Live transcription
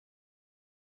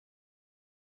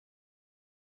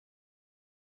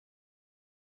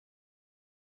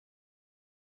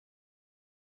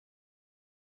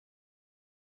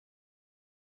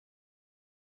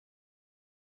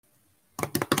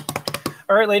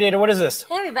All right, Lady Ada, what is this?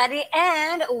 Hey, everybody,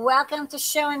 and welcome to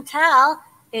Show and Tell.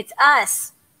 It's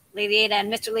us, Lady Ada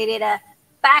and Mr. Lady Ada,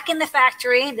 back in the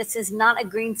factory. This is not a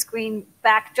green screen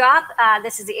backdrop.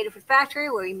 This is the Adafruit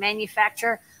factory where we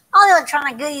manufacture all the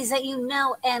electronic goodies that you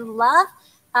know and love.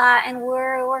 And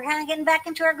we're kind of getting back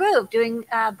into our groove, doing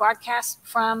broadcasts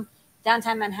from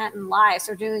downtown Manhattan live.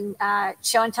 So we're doing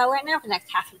Show and Tell right now for the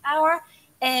next half an hour.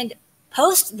 And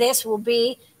post this will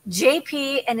be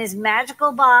JP and his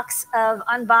magical box of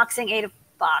unboxing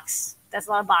AdaBox. That's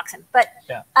a lot of boxing, but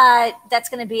that's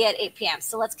going to be at 8 p.m.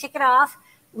 So let's kick it off.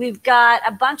 We've got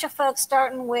a bunch of folks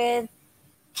starting with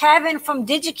Kevin from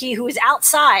DigiKey, who is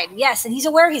outside. Yes, and he's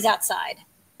aware he's outside.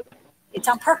 It's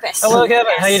on purpose. Hello,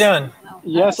 Kevin. Yes. How you doing?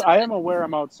 Yes, I am aware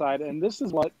I'm outside, and this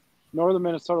is what northern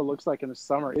Minnesota looks like in the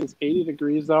summer. It is 80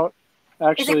 degrees out.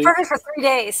 Actually, it's perfect for 3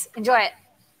 days. Enjoy it.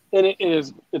 It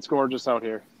is. It's gorgeous out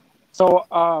here. So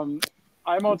I'm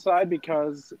outside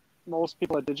because most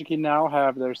people at DigiKey now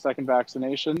have their second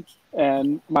vaccination,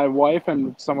 and my wife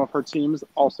and some of her teams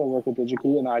also work at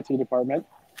DigiKey in the IT department.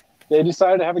 They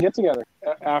decided to have a get-together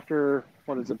after,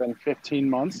 what has it been, 15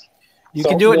 months? You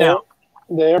can do it now.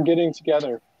 They are getting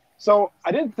together. So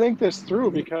I didn't think this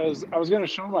through because I was going to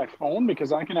show my phone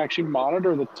because I can actually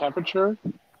monitor the temperature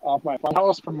of my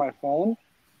house from my phone,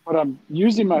 but I'm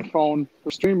using my phone for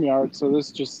StreamYard, so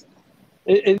this just...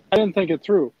 I didn't think it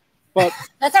through, but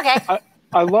that's okay.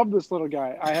 I love this little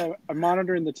guy. I'm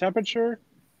monitoring the temperature,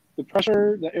 the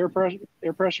pressure, the air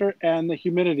pressure, and the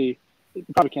humidity. You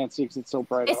probably can't see because it's so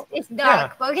bright out. It's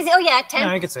dark, but we can see. Oh yeah,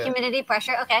 temp, humidity,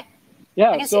 pressure. Okay.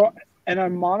 Yeah. So, and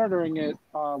I'm monitoring it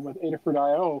with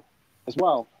Adafruit.io as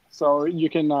well. So you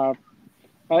can, I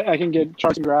can get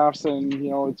charts and graphs and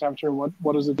the temperature.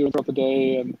 What does it do throughout the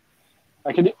day? And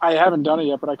I haven't done it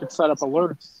yet, but I could set up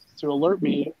alerts to alert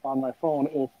me on my phone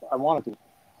if I wanted to.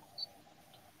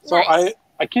 So nice.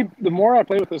 I keep, the more I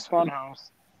play with this funhouse,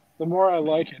 the more I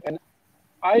like it. And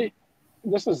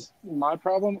this is my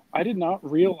problem. I did not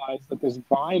realize that this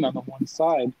vine on the one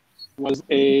side was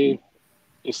a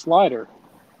slider.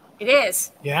 It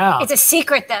is. Yeah. It's a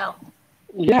secret though.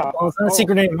 Yeah. Well, it's not a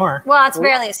secret anymore. Well, it's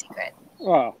barely a secret.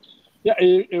 Well, yeah,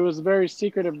 it was very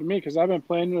secretive to me because I've been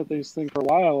playing with these things for a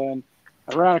while, and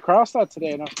I ran across that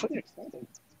today and I was pretty excited.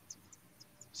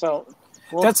 So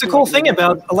that's the cool thing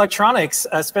about electronics,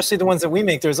 especially the ones that we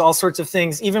make. There's all sorts of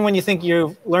things. Even when you think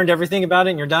you've learned everything about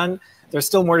it and you're done, there's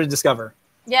still more to discover.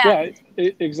 Yeah. Yeah,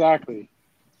 exactly.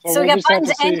 So we got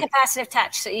buttons and capacitive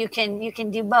touch, so you can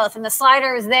do both. And the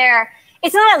slider is there.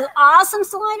 It's not an awesome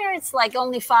slider. It's like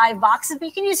only 5 boxes, but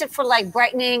you can use it for like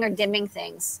brightening or dimming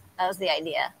things. That was the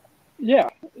idea. Yeah,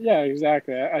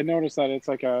 exactly. I noticed that it's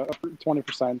like a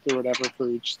 20% or whatever for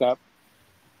each step.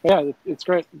 But yeah, it's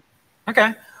great.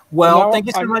 Okay. Well, thank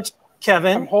you so much,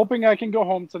 Kevin. I'm hoping I can go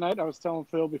home tonight. I was telling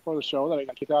Phil before the show that I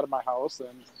got kicked out of my house, and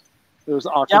it was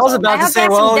awkward. Yeah, I was about to say,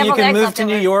 well, you can move to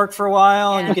New York for a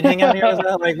while, and you can hang out here.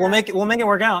 Like, we'll make it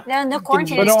work out. No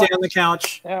quarantine. Stay on the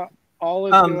couch. Yeah, all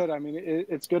is good. I mean,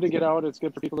 it's good to get out. It's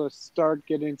good for people to start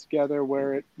getting together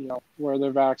where where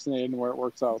they're vaccinated and where it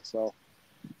works out. So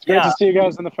it's great to see you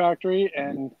guys in the factory,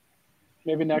 and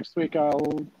maybe next week I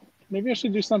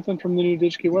should do something from the new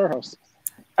DigiKey warehouse.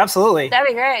 Absolutely. That'd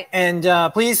be great.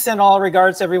 And please send all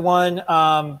regards to everyone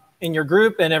in your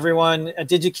group and everyone at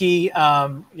DigiKey.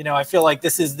 I feel like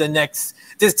this is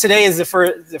today is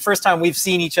the first time we've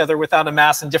seen each other without a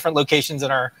mask in different locations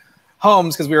in our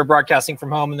homes because we were broadcasting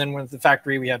from home. And then with the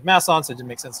factory, we had masks on, so it didn't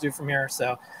make sense to do from here.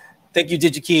 So thank you,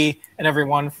 DigiKey, and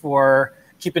everyone for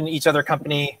keeping each other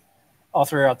company all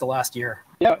throughout the last year.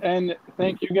 Yeah, and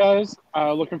thank you guys.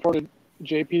 Looking forward to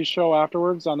JP's show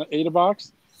afterwards on the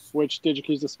AdaBox, which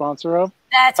DigiKey is the sponsor of.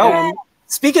 That's right.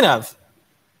 Speaking of.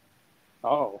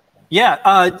 Oh.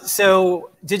 Yeah,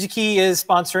 so DigiKey is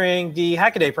sponsoring the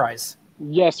Hackaday Prize.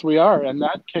 Yes, we are, and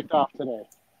that kicked off today.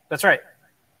 That's right.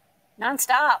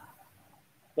 Non-stop.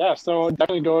 Yeah, so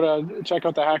definitely go to check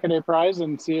out the Hackaday Prize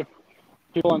and see if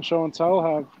people on Show and Tell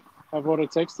have what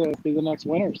it takes to be the next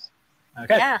winners.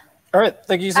 Okay. Yeah. All right.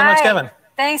 Thank you so much, Kevin.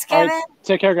 Thanks, Kevin. Right,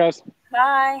 take care, guys.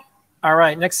 Bye. All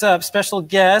right. Next up, special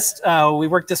guest. We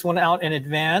worked this one out in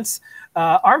advance.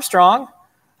 Armstrong.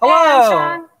 Hello. Hey,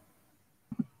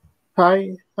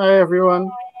 Armstrong. Hi, everyone.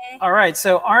 All right.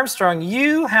 So Armstrong,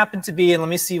 you happen to be, and let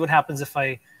me see what happens if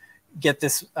I get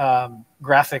this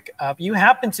graphic up. You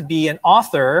happen to be an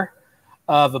author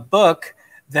of a book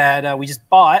that we just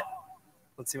bought.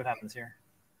 Let's see what happens here.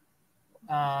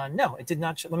 No, it did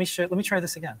not. Let me try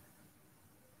this again.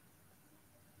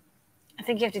 I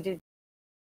think you have to do.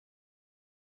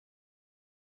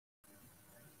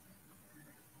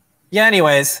 Yeah.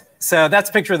 Anyways, so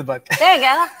that's a picture of the book. There you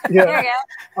go. Yeah. There you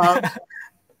go.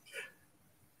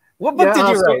 What book did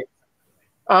you write?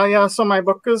 Yeah, so my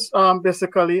book is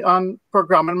basically on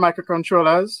programming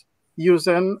microcontrollers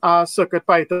using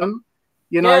CircuitPython.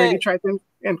 You know, I really try to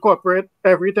incorporate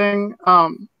everything.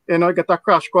 You know, get a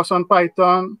crash course on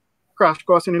Python, crash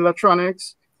course in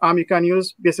electronics. You can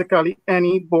use basically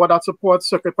any board that supports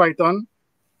CircuitPython.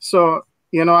 So,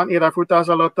 you know, and Adafruit has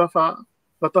a lot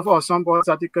of awesome boards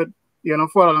that you could, you know,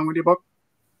 follow along with the book.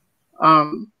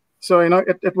 So, you know,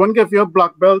 it won't give you a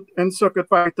black belt in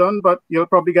CircuitPython, but you'll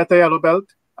probably get a yellow belt.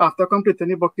 After completing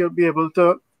the book, you'll be able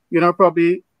to, you know,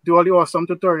 probably do all the awesome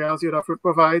tutorials Adafruit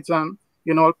provides and,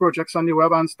 you know, all projects on the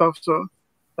web and stuff. So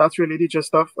that's really the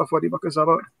gist of what the book is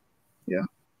about. Yeah.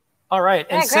 All right.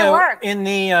 Yeah, and so in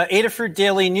the Adafruit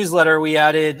Daily newsletter, we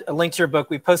added a link to your book.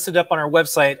 We posted it up on our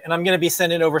website, and I'm going to be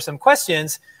sending over some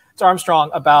questions to Armstrong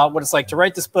about what it's like to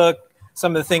write this book,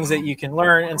 some of the things that you can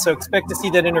learn. And so expect to see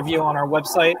that interview on our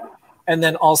website. And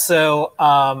then also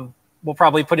we'll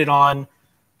probably put it on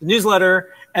the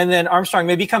newsletter. And then Armstrong,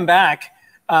 maybe come back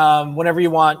whenever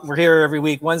you want. We're here every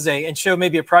week, Wednesday, and show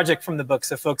maybe a project from the book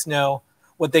so folks know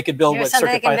what they could build with something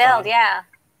they can build, yeah.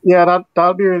 Yeah,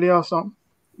 that'd be really awesome.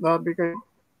 That'd be great.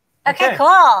 Okay, cool.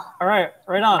 All right,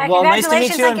 right on. Well, nice to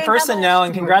meet you in person published. now,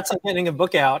 and congrats on getting a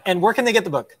book out. And where can they get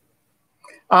the book?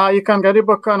 You can get the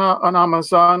book on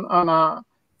Amazon,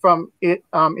 from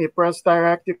Press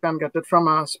Direct. You can get it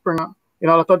from Springer, you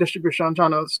know, a lot of distribution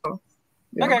channels. So,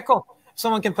 yeah. Okay, cool. If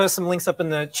someone can post some links up in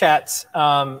the chats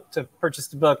to purchase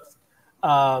the book,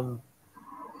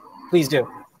 please do,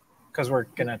 because we're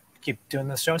gonna keep doing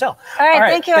this show and tell. All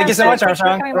right, thank you. Thank you so much,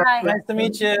 Armstrong. Nice to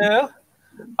meet you.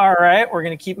 All right, we're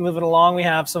going to keep moving along. We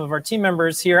have some of our team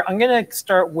members here. I'm going to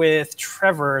start with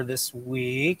Trevor this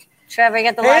week. Trevor, you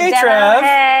got the live demo. Trev.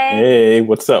 Hey,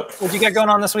 what's up? What you got going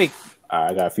on this week?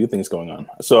 I got a few things going on.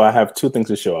 So I have two things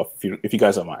to show off, if you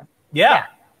guys don't mind. Yeah.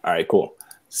 All right, cool.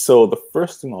 So the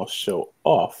first thing I'll show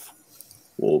off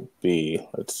will be,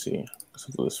 let's see, let's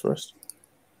do this first.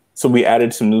 So we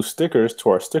added some new stickers to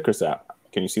our stickers app.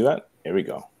 Can you see that? Here we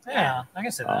go. Yeah, I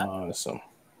can see that. Awesome.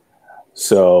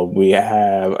 So we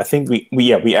have, I think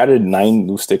we added 9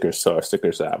 new stickers to our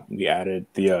stickers app. We added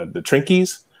the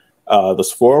Trinkies,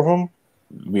 there's 4 of them.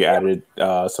 We added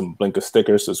some Blinka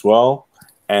stickers as well,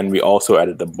 and we also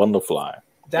added the Bundlefly.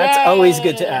 That's always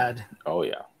good to add. Oh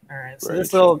yeah. All right.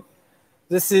 So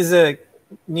this is a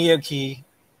NeoKey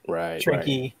Trinky.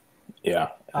 Right. Yeah.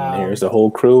 And here's the whole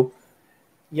crew.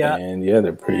 Yeah. And yeah,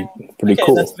 they're pretty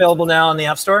cool. That's available now in the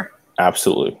App Store.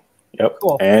 Absolutely. Yep.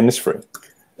 Cool. And it's free.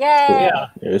 Yay! Cool. Yeah.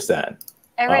 There's that.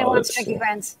 Everyone wants Trinky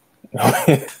friends. All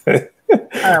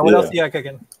right. What else do you got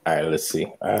cooking? All right. Let's see.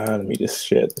 Let me just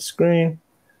share the screen.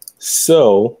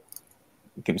 So,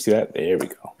 can you see that? There we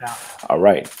go. Yeah. All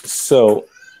right. So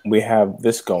we have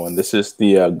this going. This is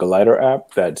the Glider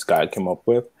app that Scott came up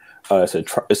with.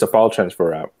 It's a file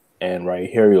transfer app, and right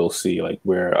here you'll see like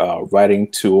we're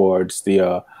writing towards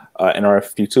the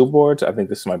nRF52 boards. I think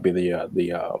this might be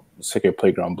the Circuit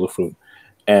Playground Bluefruit.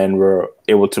 And we're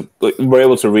able to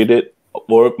read it,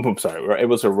 or I'm sorry, we're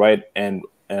able to write and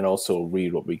also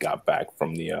read what we got back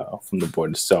from the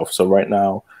board itself. So right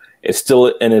now, it's still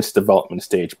in its development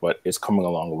stage, but it's coming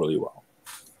along really well.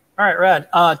 All right,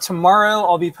 rad. Tomorrow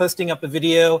I'll be posting up a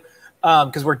video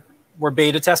because we're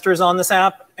beta testers on this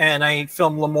app, and I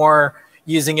filmed Lamore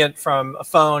using it from a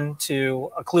phone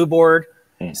to a Clue board.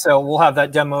 So we'll have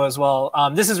that demo as well.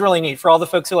 This is really neat for all the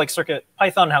folks who like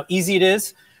CircuitPython, how easy it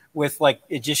is. With like,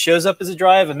 it just shows up as a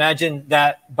drive. Imagine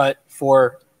that, but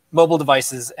for mobile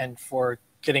devices and for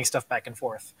getting stuff back and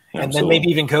forth. Absolutely. And then maybe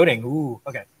even coding. Ooh,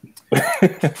 okay. All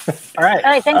right. All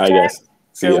right, thanks, Jeff.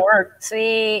 Good work.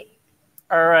 Sweet.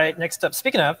 All right, next up.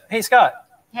 Speaking of, hey, Scott.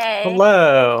 Hey.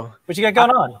 Hello. What you got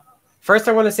going on? First,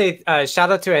 I want to say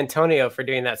shout out to Antonio for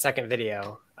doing that second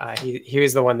video. He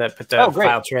was the one that put the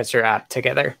file transfer app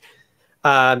together.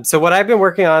 So what I've been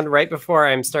working on right before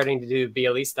I'm starting to do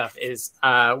BLE stuff is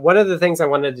one of the things I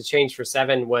wanted to change for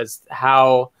 7 was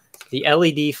how the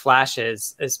LED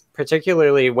flashes, is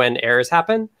particularly when errors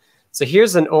happen. So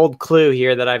here's an old Clue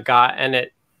here that I've got, and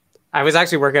I was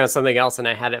actually working on something else and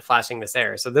I had it flashing this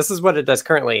error. So this is what it does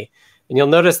currently. And you'll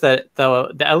notice that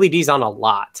the LED's on a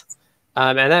lot.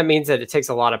 And that means that it takes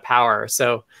a lot of power.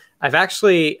 So I've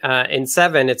actually, in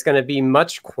 7, it's going to be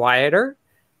much quieter.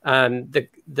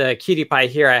 The Cutie Pie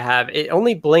here I have, it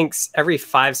only blinks every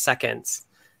 5 seconds.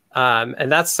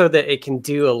 And that's so that it can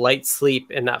do a light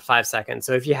sleep in that 5 seconds.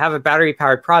 So if you have a battery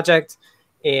powered project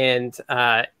and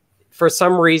for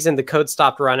some reason the code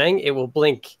stopped running, it will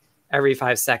blink every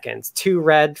 5 seconds. 2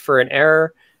 red for an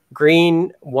error,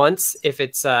 green once if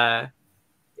it's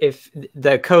if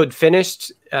the code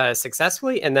finished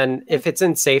successfully, and then if it's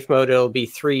in safe mode, it'll be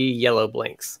 3 yellow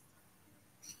blinks.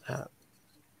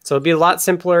 So it'll be a lot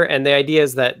simpler. And the idea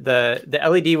is that the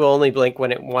LED will only blink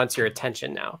when it wants your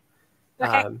attention now.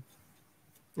 Okay.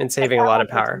 And saving a lot of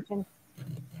power.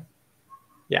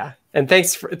 Yeah. And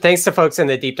thanks to folks in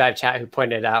the deep dive chat who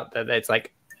pointed out that it's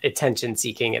like attention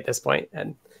seeking at this point.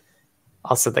 And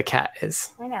also the cat is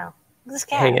this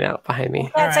cat hanging out behind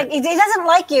me. Yeah, it's like he doesn't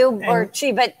like you or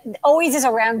she, but always is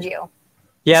around you.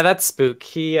 Yeah, that's Spook.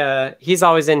 He's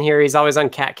always in here. He's always on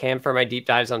Cat Cam for my deep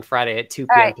dives on Friday at 2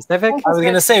 p.m. Pacific. I was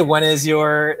going to say, when is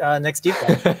your next deep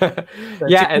dive?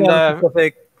 Yeah, and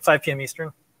Pacific, 5 p.m.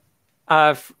 Eastern.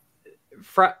 5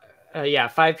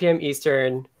 p.m.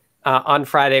 Eastern on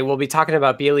Friday. We'll be talking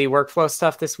about BLE workflow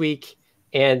stuff this week,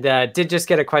 and did just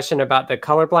get a question about the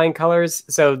colorblind colors.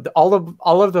 So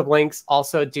all of the blinks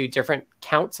also do different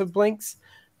counts of blinks,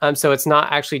 so it's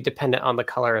not actually dependent on the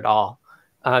color at all.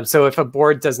 So if a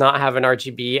board does not have an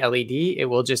RGB LED, it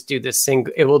will just do the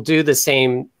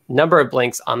same number of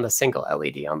blinks on the single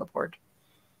LED on the board.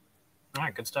 All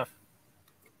right, good stuff.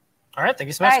 All right, thank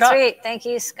you so much, Scott. All right, sweet. Thank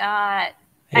you, Scott.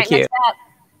 Thank you. Next up,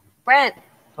 Brent.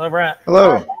 Hello, Brent.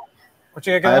 Hello. What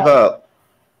you got going?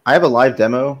 I have a live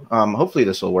demo. Hopefully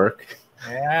this will work.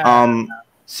 Yeah.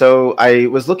 So I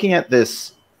was looking at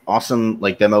this awesome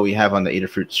demo we have on the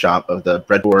Adafruit shop of the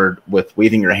breadboard with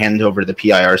waving your hand over the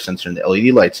PIR sensor and the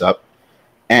LED lights up.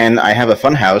 And I have a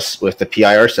funhouse with the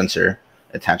PIR sensor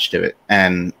attached to it.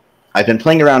 And I've been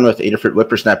playing around with Adafruit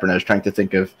Whippersnapper, and I was trying to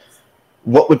think of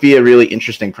what would be a really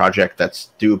interesting project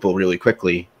that's doable really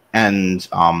quickly. And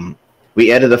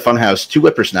we added a funhouse to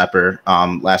Whippersnapper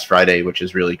last Friday, which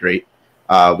is really great.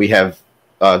 We have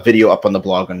a video up on the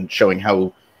blog on showing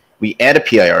how we add a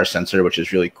PIR sensor, which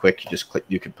is really quick. You just click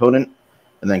new component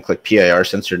and then click PIR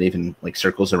sensor, and even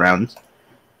circles around.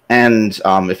 And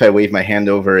if I wave my hand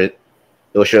over it,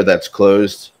 it'll show that it's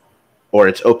closed or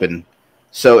it's open.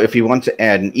 So if you want to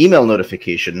add an email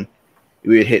notification,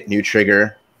 we would hit new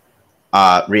trigger,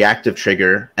 reactive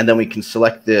trigger, and then we can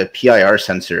select the PIR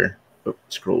sensor. Oh,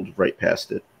 scrolled right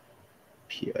past it.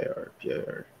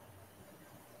 PIR.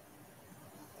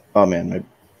 Oh man,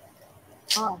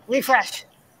 Refresh.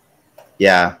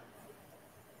 Yeah,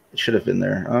 it should have been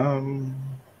there.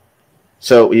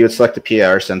 So you would select the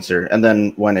PIR sensor, and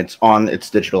then when it's on,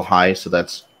 it's digital high, so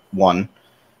that's 1.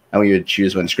 And we would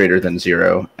choose when it's greater than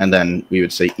 0, and then we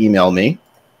would say email me,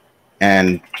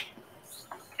 and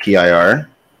PIR.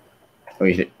 And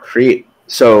we hit create.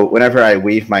 So whenever I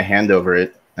wave my hand over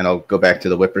it, and I'll go back to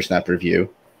the Whippersnapper view, it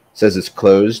says it's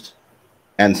closed.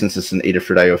 And since it's an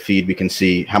Adafruit IO feed, we can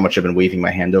see how much I've been waving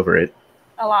my hand over it.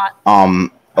 A lot.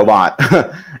 A lot.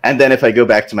 And then if I go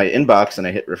back to my inbox and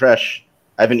I hit refresh,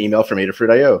 I have an email from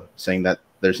Adafruit IO saying that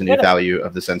there's a new value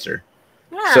of the sensor.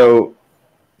 Yeah. So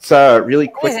it's a really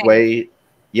quick way.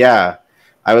 Yeah.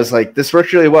 I was like, this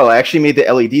works really well. I actually made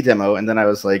the LED demo, and then I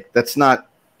was like, that's not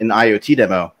an IoT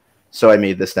demo. So I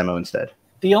made this demo instead.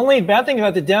 The only bad thing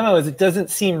about the demo is it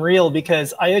doesn't seem real,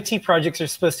 because IoT projects are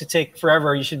supposed to take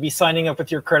forever. You should be signing up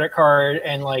with your credit card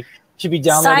and should be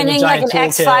downloading a giant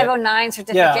toolkit. X509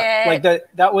 certificate. Yeah,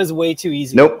 that was way too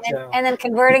easy. Nope. And then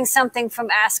converting something from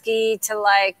ASCII to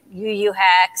UU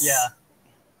hex. Yeah.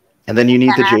 And then you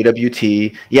need the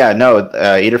JWT. Yeah, no,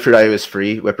 Adafruit IO is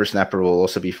free. Whippersnapper will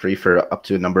also be free for up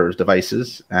to a number of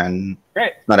devices. And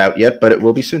great. It's not out yet, but it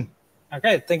will be soon.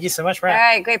 Okay, thank you so much, Brent. All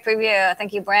right, great preview.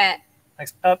 Thank you, Brent.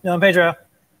 Next up, Noah and Pedro,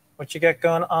 what you got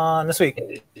going on this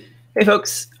week? Hey,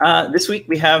 folks. This week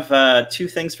we have 2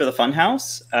 things for the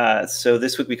Funhouse. So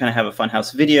this week we kind of have a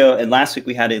Funhouse video, and last week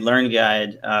we had a learn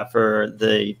guide for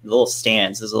the little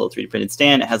stands. This is a little 3D printed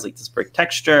stand. It has this brick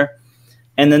texture.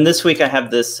 And then this week I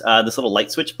have this this little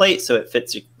light switch plate, so it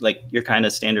fits your kind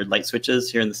of standard light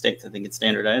switches here in the States. I think it's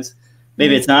standardized.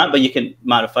 Maybe it's not, but you can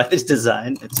modify this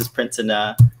design. It just prints in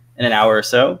an hour or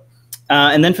so.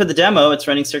 And then for the demo, it's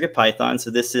running CircuitPython.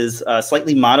 So this is a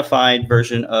slightly modified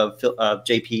version of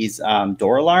JP's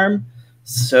door alarm.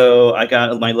 So I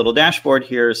got my little dashboard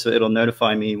here, so it'll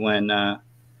notify me when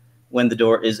the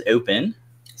door is open.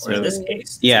 So in this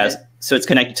case, so it's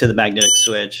connected to the magnetic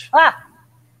switch.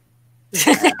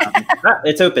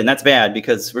 It's open. That's bad,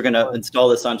 because we're going to install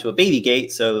this onto a baby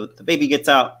gate. So the baby gets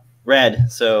out red.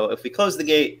 So if we close the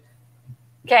gate.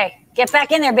 Okay. Get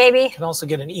back in there, baby. You can also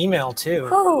get an email, too.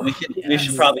 We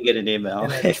should probably get an email.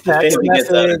 And a text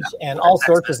message and all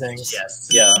sorts of things. Yes.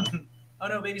 Yeah. Oh,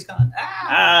 no, baby's gone.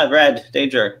 Red.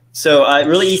 Danger. So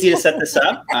really easy to set this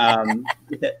up.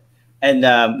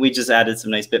 And we just added some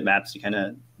nice bitmaps to kind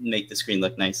of make the screen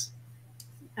look nice.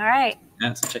 All right.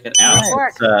 Yeah, so check it out.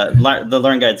 The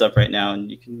Learn Guide's up right now,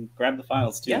 and you can grab the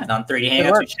files, too. Yeah, and on 3D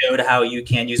Hangouts, we showed how you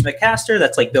can use McCaster.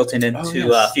 That's built into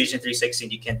Fusion 360,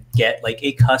 and you can get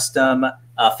a custom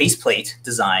faceplate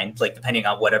design, like depending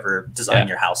on whatever design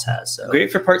your house has. So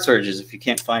great for part storages if you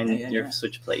can't find your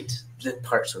switch plate. The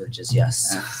part storages,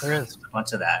 yes. There is a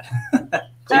bunch of that.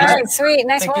 All right, sweet.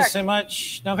 Nice Thank work. you so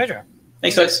much, Don Pedro.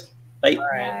 Thanks, guys. Bye. All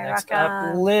right, Bye, next rock up,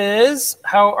 on. Liz.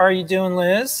 How are you doing,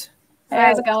 Liz? Hey,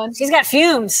 how's it going? She's got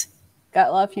fumes. Got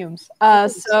a lot of fumes.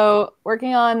 So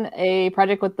working on a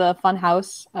project with the Fun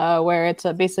House, where it's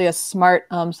basically a smart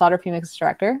solder fume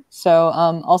extractor. So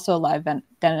also live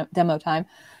demo time,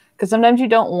 because sometimes you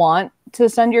don't want to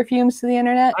send your fumes to the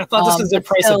internet. I thought this was the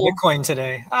price of Bitcoin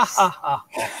today. I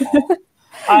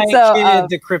kidded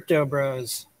the crypto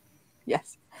bros.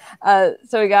 Yes.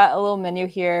 So we got a little menu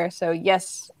here. So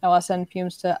yes, I want to send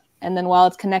fumes to, and then while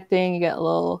it's connecting, you get a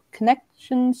little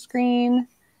connection screen.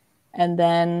 And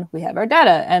then we have our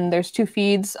data, and there's 2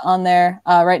 feeds on there.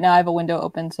 Right now I have a window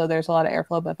open, so there's a lot of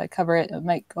airflow, but if I cover it, it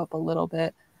might go up a little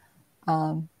bit.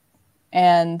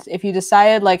 And if you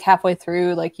decided like halfway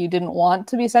through, like you didn't want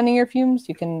to be sending your fumes,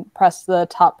 you can press the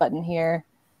top button here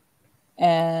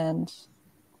and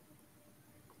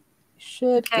you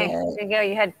should Okay, get... there you go.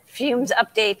 You had fumes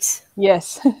updates.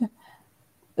 Yes.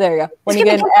 There you go. When you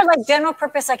get like general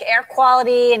purpose, like air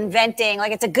quality and venting,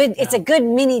 like it's a good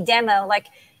mini demo. Like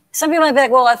some people might be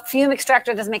like, well, a fume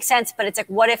extractor doesn't make sense, but it's like,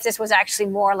 what if this was actually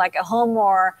more like a home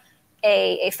or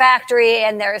a factory,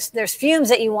 and there's fumes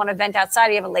that you want to vent outside.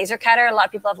 You have a laser cutter. A lot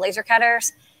of people have laser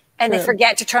cutters, and they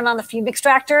forget to turn on the fume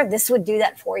extractor. This would do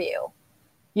that for you.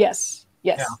 Yes.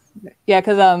 Yes. Yeah,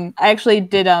 because I actually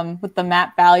did with the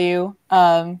map value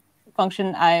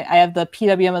function, I have the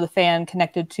PWM of the fan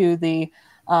connected to the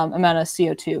amount of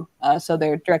CO2. So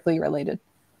they're directly related.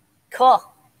 Cool.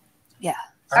 Yeah.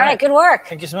 All right. Good work.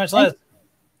 Thank you so much, Liz.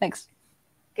 Thanks.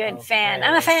 Good fan.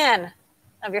 I'm a fan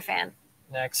of your fan.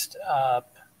 Next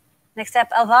up,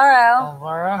 Alvaro.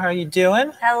 Alvaro, how are you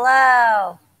doing?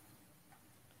 Hello.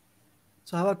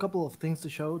 So I have a couple of things to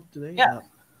show today. Yeah.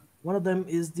 One of them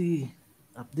is the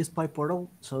this pipe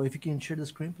portal. So if you can share the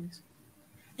screen, please.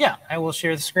 Yeah, I will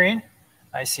share the screen.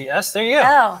 I see us. There you go.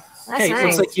 Oh, that's okay, nice.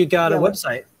 Looks like you got a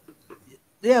website.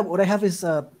 Yeah, what I have is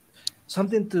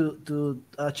something to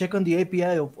check on the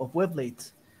API of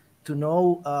WebLate to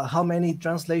know how many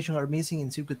translations are missing in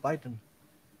CircuitPython.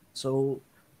 So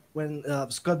when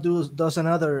Scott does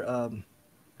another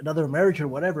merge or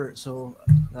whatever, so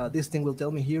this thing will tell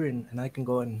me here, and I can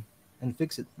go and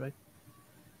fix it, right?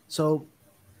 So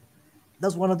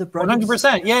that's one of the projects.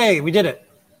 100%. Yay, we did it.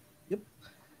 Yep.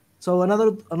 So another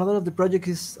of the project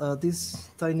is this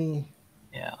tiny.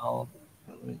 Yeah,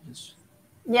 let me just.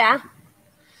 Yeah.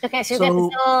 Okay, so you got this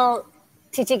little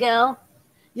TTGo.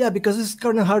 Yeah, because it's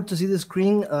kind of hard to see the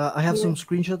screen. I have some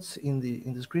screenshots in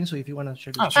the screen, so if you want to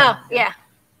check it. Oh, yeah.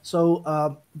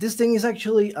 So this thing is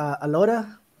actually a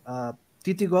LoRa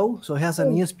TTGo. So it has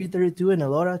an ESP32 and a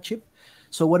LoRa chip.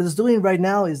 So what it's doing right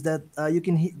now is that you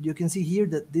can see here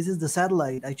that this is the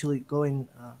satellite actually going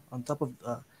on top of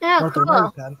North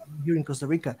America. I'm here in Costa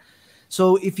Rica.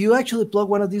 So if you actually plug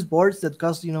one of these boards that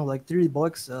cost like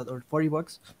 $30 or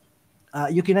 $40,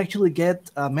 you can actually get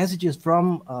messages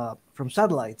from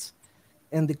satellites.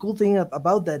 And the cool thing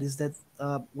about that is that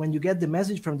when you get the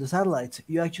message from the satellites,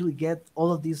 you actually get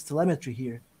all of this telemetry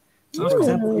here. So for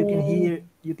example,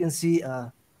 you can see.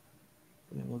 Let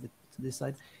me move it to this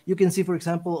side. You can see, for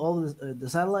example, all the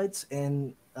satellites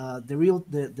and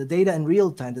the data in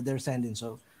real time that they're sending.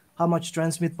 So how much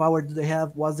transmit power do they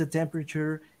have? What's the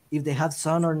temperature? If they have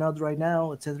sun or not right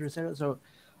now, etc., etc. So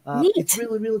it's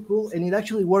really, really cool, and it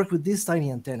actually works with these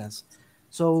tiny antennas.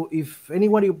 So if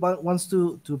anybody wants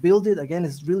to build it, again,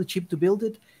 it's really cheap to build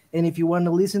it. And if you want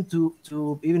to listen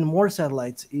to even more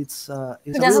satellites, it's a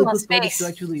really good project to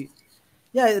actually.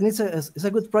 Yeah, and it's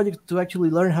a good project to actually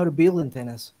learn how to build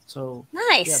antennas. So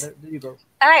nice. Yeah, there you go.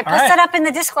 All right, post that up in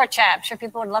the Discord chat. I'm sure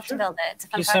people would love to build it. It's a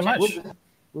fun Thank you so project. much.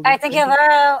 All right, thank you,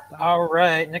 Alvaro. All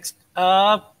right, next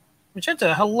up,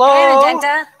 Magenta. Hello. Hey,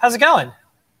 Magenta. How's it going?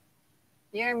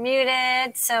 You're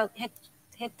muted, so hit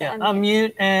the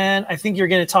unmute, and I think you're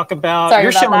going to talk about Sorry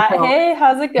about that. Hey,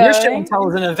 how's it going? Your show and tell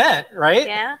is an event, right?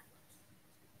 Yeah.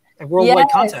 A worldwide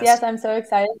contest. Yes, I'm so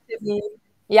excited to be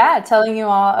telling you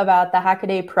all about the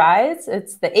Hackaday Prize.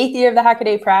 It's the 8th year of the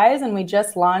Hackaday Prize, and we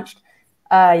just launched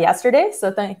yesterday.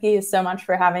 So thank you so much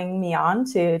for having me on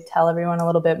to tell everyone a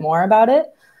little bit more about it.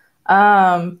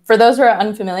 For those who are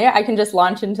unfamiliar, I can just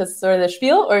launch into sort of the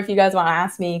spiel, or if you guys want to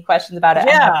ask me questions about it, I'm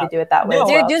happy to do it that way.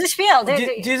 Do the spiel. Do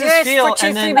the spiel,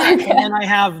 and then I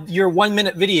have your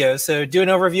 1-minute video. So do an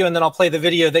overview, and then I'll play the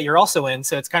video that you're also in.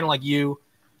 So it's kind of like you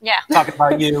talking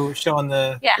about you, showing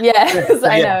the... Yes,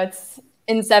 I know. It's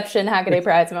Inception Hackaday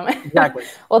Prize moment. Exactly.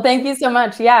 Well, thank you so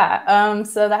much. Yeah.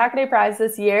 So the Hackaday Prize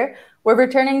this year, we're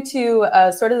returning to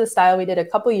sort of the style we did a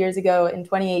couple years ago in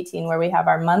 2018, where we have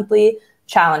our monthly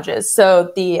challenges.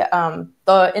 So the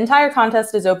entire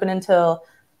contest is open until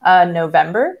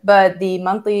November, but the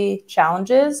monthly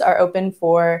challenges are open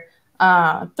for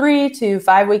 3 to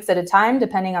 5 weeks at a time,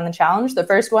 depending on the challenge. The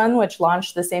first one, which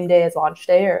launched the same day as launch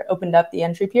day or opened up the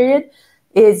entry period,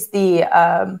 is the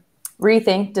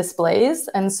Rethink displays.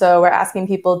 And so we're asking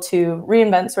people to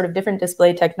reinvent sort of different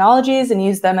display technologies and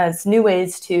use them as new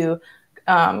ways to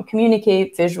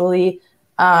communicate visually.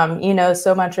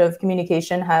 So much of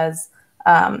communication has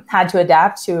had to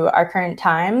adapt to our current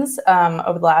times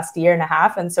over the last year and a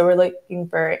half. And so we're looking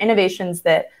for innovations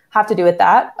that have to do with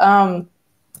that. And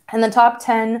the top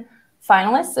 10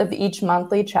 finalists of each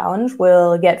monthly challenge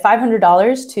will get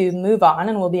 $500 to move on,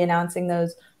 and we'll be announcing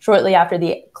those shortly after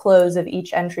the close of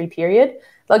each entry period.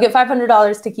 They'll get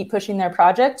 $500 to keep pushing their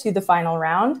project to the final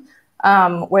round,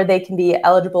 where they can be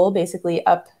eligible, basically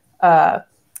up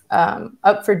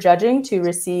for judging to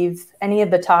receive any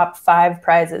of the top 5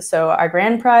 prizes. So our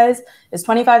grand prize is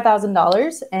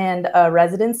 $25,000 and a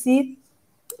residency.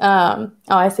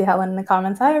 I see Helen in the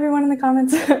comments. Hi, everyone in the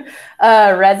comments.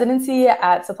 Residency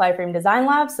at Supply Frame Design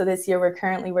Lab. So this year we're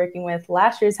currently working with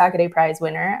last year's Hackaday Prize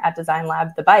winner at Design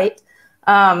Lab, The Bite.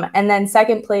 And then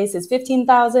second place is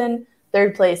 $15,000.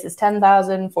 Third place is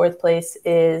 $10,000. Fourth place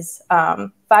is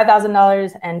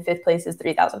 $5,000. And fifth place is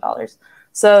 $3,000.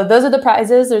 So those are the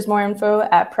prizes. There's more info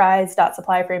at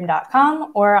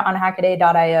prize.supplyframe.com or on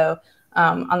hackaday.io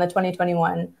on the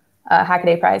 2021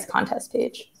 Hackaday Prize contest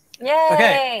page. Yay!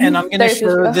 Okay, and I'm going to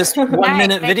share this 1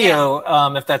 minute video,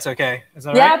 if that's okay. Is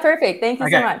that yeah, right? Perfect. Thank you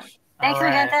so much. Thanks,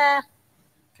 Magenta.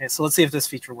 Okay, so let's see if this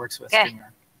feature works with okay.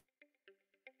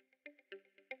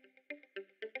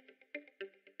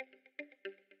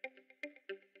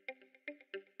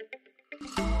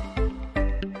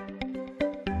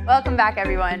 Welcome back,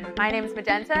 everyone. My name is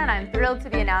Magenta, and I'm thrilled to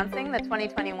be announcing the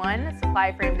 2021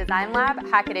 Supply Frame Design Lab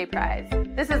Hackaday Prize.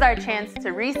 This is our chance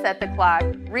to reset the clock,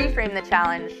 reframe the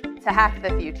challenge, to hack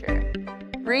the future.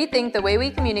 Rethink the way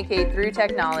we communicate through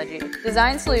technology,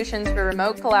 design solutions for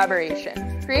remote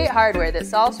collaboration, create hardware that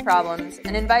solves problems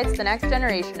and invites the next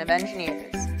generation of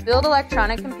engineers, build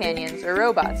electronic companions or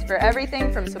robots for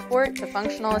everything from support to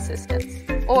functional assistance,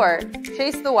 or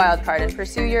chase the wild card and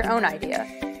pursue your own idea.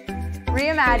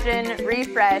 Reimagine,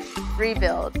 refresh,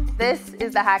 rebuild. This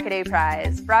is the Hackaday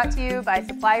Prize, brought to you by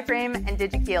Supply Frame and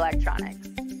DigiKey Electronics.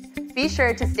 Be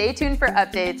sure to stay tuned for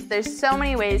updates. There's so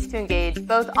many ways to engage,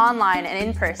 both online and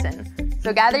in person.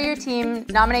 So gather your team,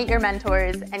 nominate your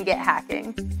mentors, and get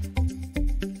hacking.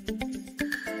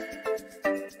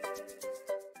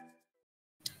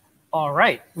 All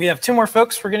right, we have 2 more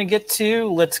folks we're going to get to.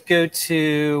 Let's go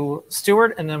to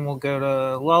Stuart, and then we'll go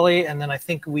to Lolly, and then I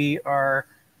think we are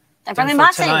done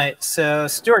for tonight. So,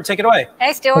 Stuart, take it away.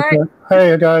 Hey, Stuart. Okay.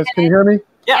 Hey, guys, can you hear me?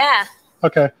 Yeah.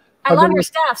 Okay. I love your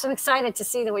stuff, so I'm excited to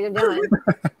see what you're doing.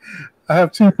 I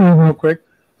have 2 things real quick.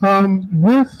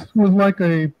 This was like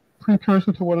a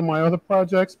precursor to one of my other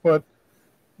projects, but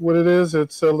what it is,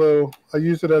 it's a little, I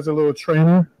use it as a little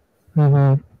trainer.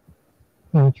 A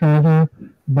charger,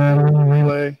 battery,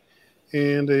 relay,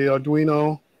 and a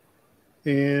Arduino,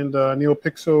 and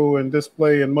NeoPixel, and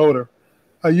display and motor.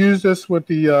 I use this with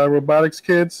the robotics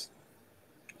kids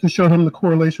to show them the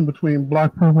correlation between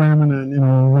block programming and,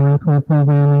 laboratory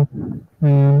programming.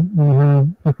 And we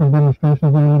have different demonstrations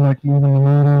of it, like moving the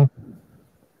motor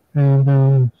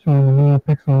and showing the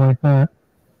NeoPixel like that.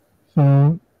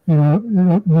 So, we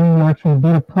actually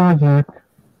did a project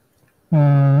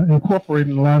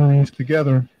incorporating a lot of these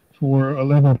together for a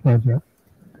Lego project.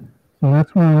 So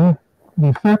that's one.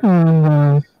 The second one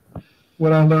was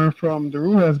what I learned from the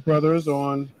Ruiz brothers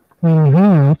on 3D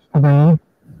Hands today,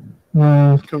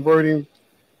 was converting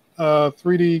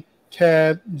 3D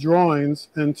CAD drawings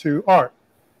into art.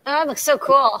 Oh, that looks so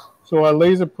cool. So I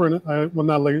laser printed,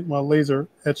 laser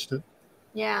etched it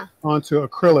onto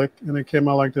acrylic, and it came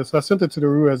out like this. I sent it to the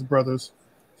Ruiz brothers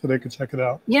so they could check it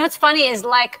out. You know what's funny is,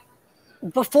 like,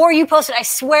 before you posted, I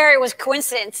swear it was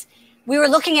coincidence. We were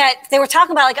looking at, they were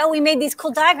talking about, like, oh, we made these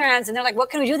cool diagrams, and they're like, what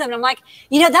can we do with them? And I'm like,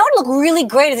 that would look really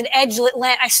great as an edge-lit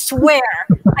lamp. I swear.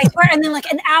 And then, like,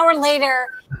 an hour later,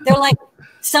 they're like,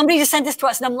 somebody just sent this to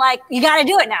us, and I'm like, you got to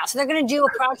do it now. So they're going to do a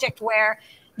project where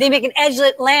they make an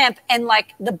edge-lit lamp, and,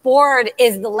 like, the board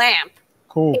is the lamp.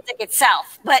 Cool. It's, like,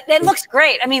 itself. But it looks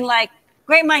great. I mean, like,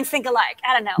 great minds think alike.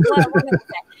 I don't know. What am I gonna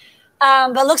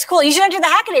say? But it looks cool. You should enter the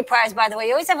Hackaday Prize, by the way.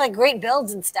 You always have, like, great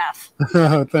builds and stuff.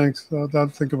 Thanks. I'll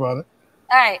think about it.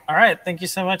 All right. All right. Thank you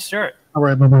so much, Stuart. All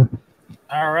right. Bye-bye.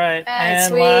 All right. And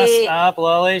sweet. last up,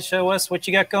 Lolly, show us what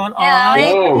you got going on.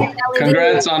 Hello.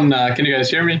 Congrats on, can you guys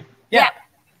hear me? Yeah.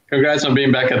 Congrats on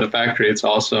being back at the factory. It's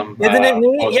awesome. Isn't it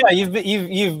neat? Yeah,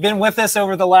 you've been with us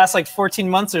over the last like 14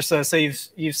 months or so. So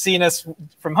you've seen us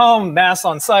from home, masks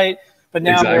on site, but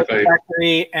now we're at the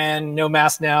factory and no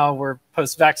mask now. We're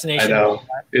post-vaccination. I know.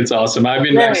 It's awesome. I've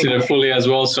been vaccinated fully as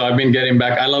well, so I've been getting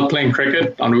back. I love playing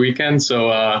cricket on the weekend. So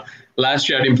last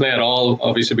year I didn't play at all,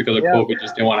 obviously because of COVID.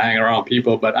 Just didn't want to hang around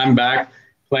people. But I'm back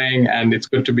playing, and it's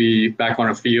good to be back on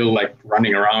a field, like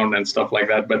running around and stuff like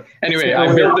that. But anyway,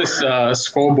 I built this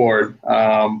scoreboard.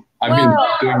 I've been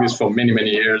doing this for many,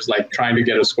 many years, like trying to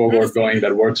get a scoreboard going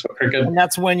that works for cricket. And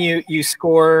that's when you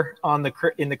score on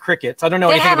in the cricket. So I don't know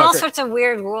anything about They have all sorts of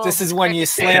weird rules. This is when you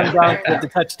slam dunk with the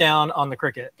touchdown on the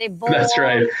cricket. That's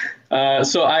right.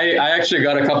 So I actually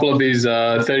got a couple of these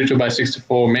 32 by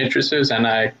 64 matrices, and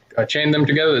I chained them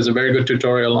together. There's a very good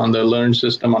tutorial on the Learn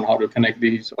system on how to connect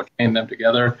these or chain them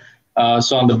together.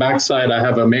 So on the back side, I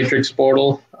have a matrix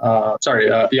portal.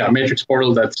 Matrix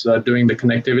portal that's doing the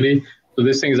connectivity. So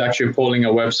this thing is actually polling a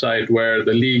website where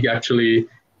the league actually,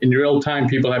 in real time,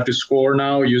 people have to score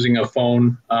now using a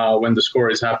phone when the score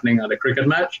is happening on a cricket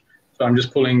match. So I'm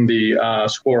just pulling the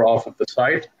score off of the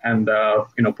site and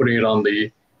putting it on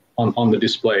the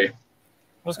display.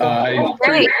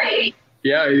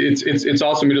 Yeah, it's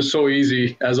awesome. It is so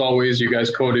easy. As always, you guys'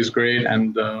 code is great,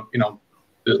 and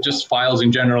just files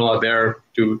in general are there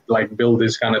to like build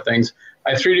these kind of things.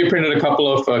 I 3D printed a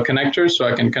couple of connectors so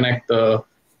I can connect the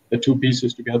two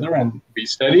pieces together and be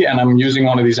steady. And I'm using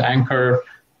one of these Anker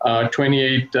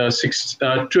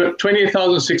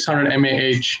 28,600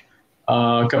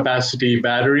 mAh capacity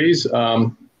batteries.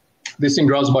 This thing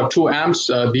draws about 2 amps.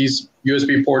 These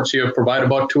USB ports here provide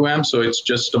about 2 amps, so it's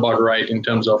just about right in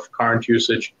terms of current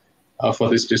usage for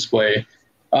this display.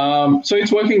 So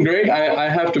it's working great. I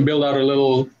have to build out a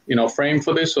little frame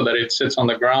for this so that it sits on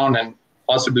the ground and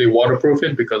possibly waterproof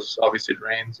it, because obviously it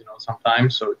rains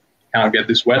sometimes, so kind of get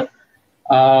this wet.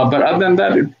 But other than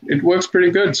that, it works pretty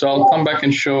good. So I'll come back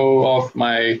and show off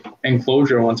my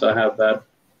enclosure once I have that.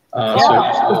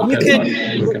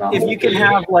 If you could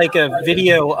have like a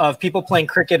video of people playing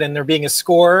cricket and there being a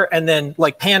score and then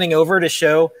like panning over to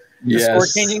show the score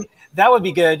changing, that would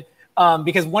be good.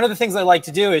 Because one of the things I like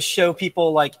to do is show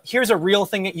people like, here's a real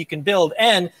thing that you can build.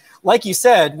 And like you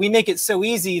said, we make it so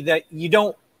easy that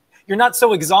you're not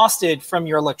so exhausted from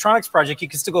your electronics project. You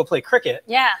can still go play cricket.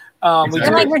 Yeah.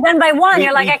 Exactly. You're done by one.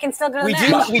 You're like, I can still go to the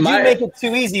next. We do make it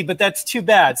too easy, but that's too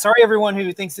bad. Sorry, everyone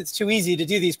who thinks it's too easy to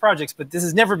do these projects, but this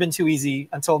has never been too easy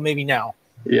until maybe now.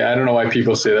 Yeah, I don't know why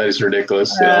people say that. It's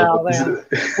ridiculous. They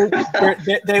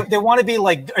want to be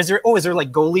like, is there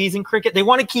like goalies in cricket? They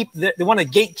want to gatekeep. They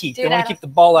want to keep the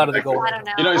ball out of the goal. I don't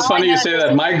know. It's funny you say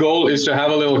that. My goal is to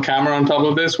have a little camera on top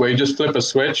of this where you just flip a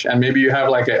switch and maybe you have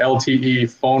like a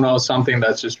LTE phone or something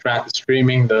that's just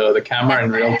streaming the camera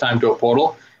in real time to a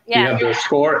portal. Yeah. You have the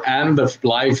score and the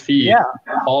live feed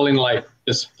all in like,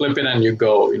 just flip it and you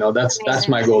go. That's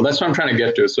my goal. That's what I'm trying to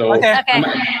get to. So we're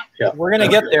gonna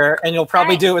get there, and you'll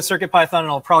probably do it with CircuitPython, and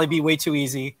it'll probably be way too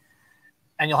easy,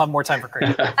 and you'll have more time for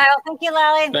cricket. All right, well, thank you,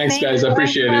 Lally. Thanks, guys. I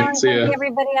appreciate it. See ya.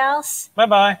 Everybody else.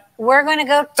 Bye-bye. We're gonna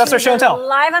go to That's our show and tell.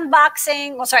 Live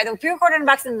unboxing. Well, sorry, the pre-recorded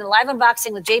unboxing and the live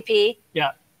unboxing with JP.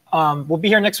 Yeah. We'll be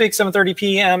here next week, 7:30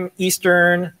 p.m.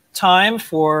 Eastern time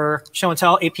for show and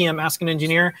tell, 8 p.m. Ask an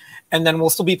Engineer, and then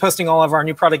we'll still be posting all of our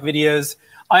new product videos.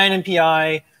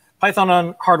 INMPI, Python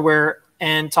on hardware,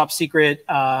 and Top Secret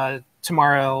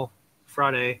tomorrow,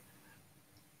 Friday.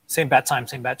 Same bat time,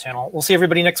 same bat channel. We'll see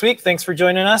everybody next week. Thanks for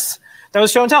joining us. That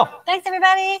was Show and Tell. Thanks,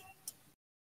 everybody.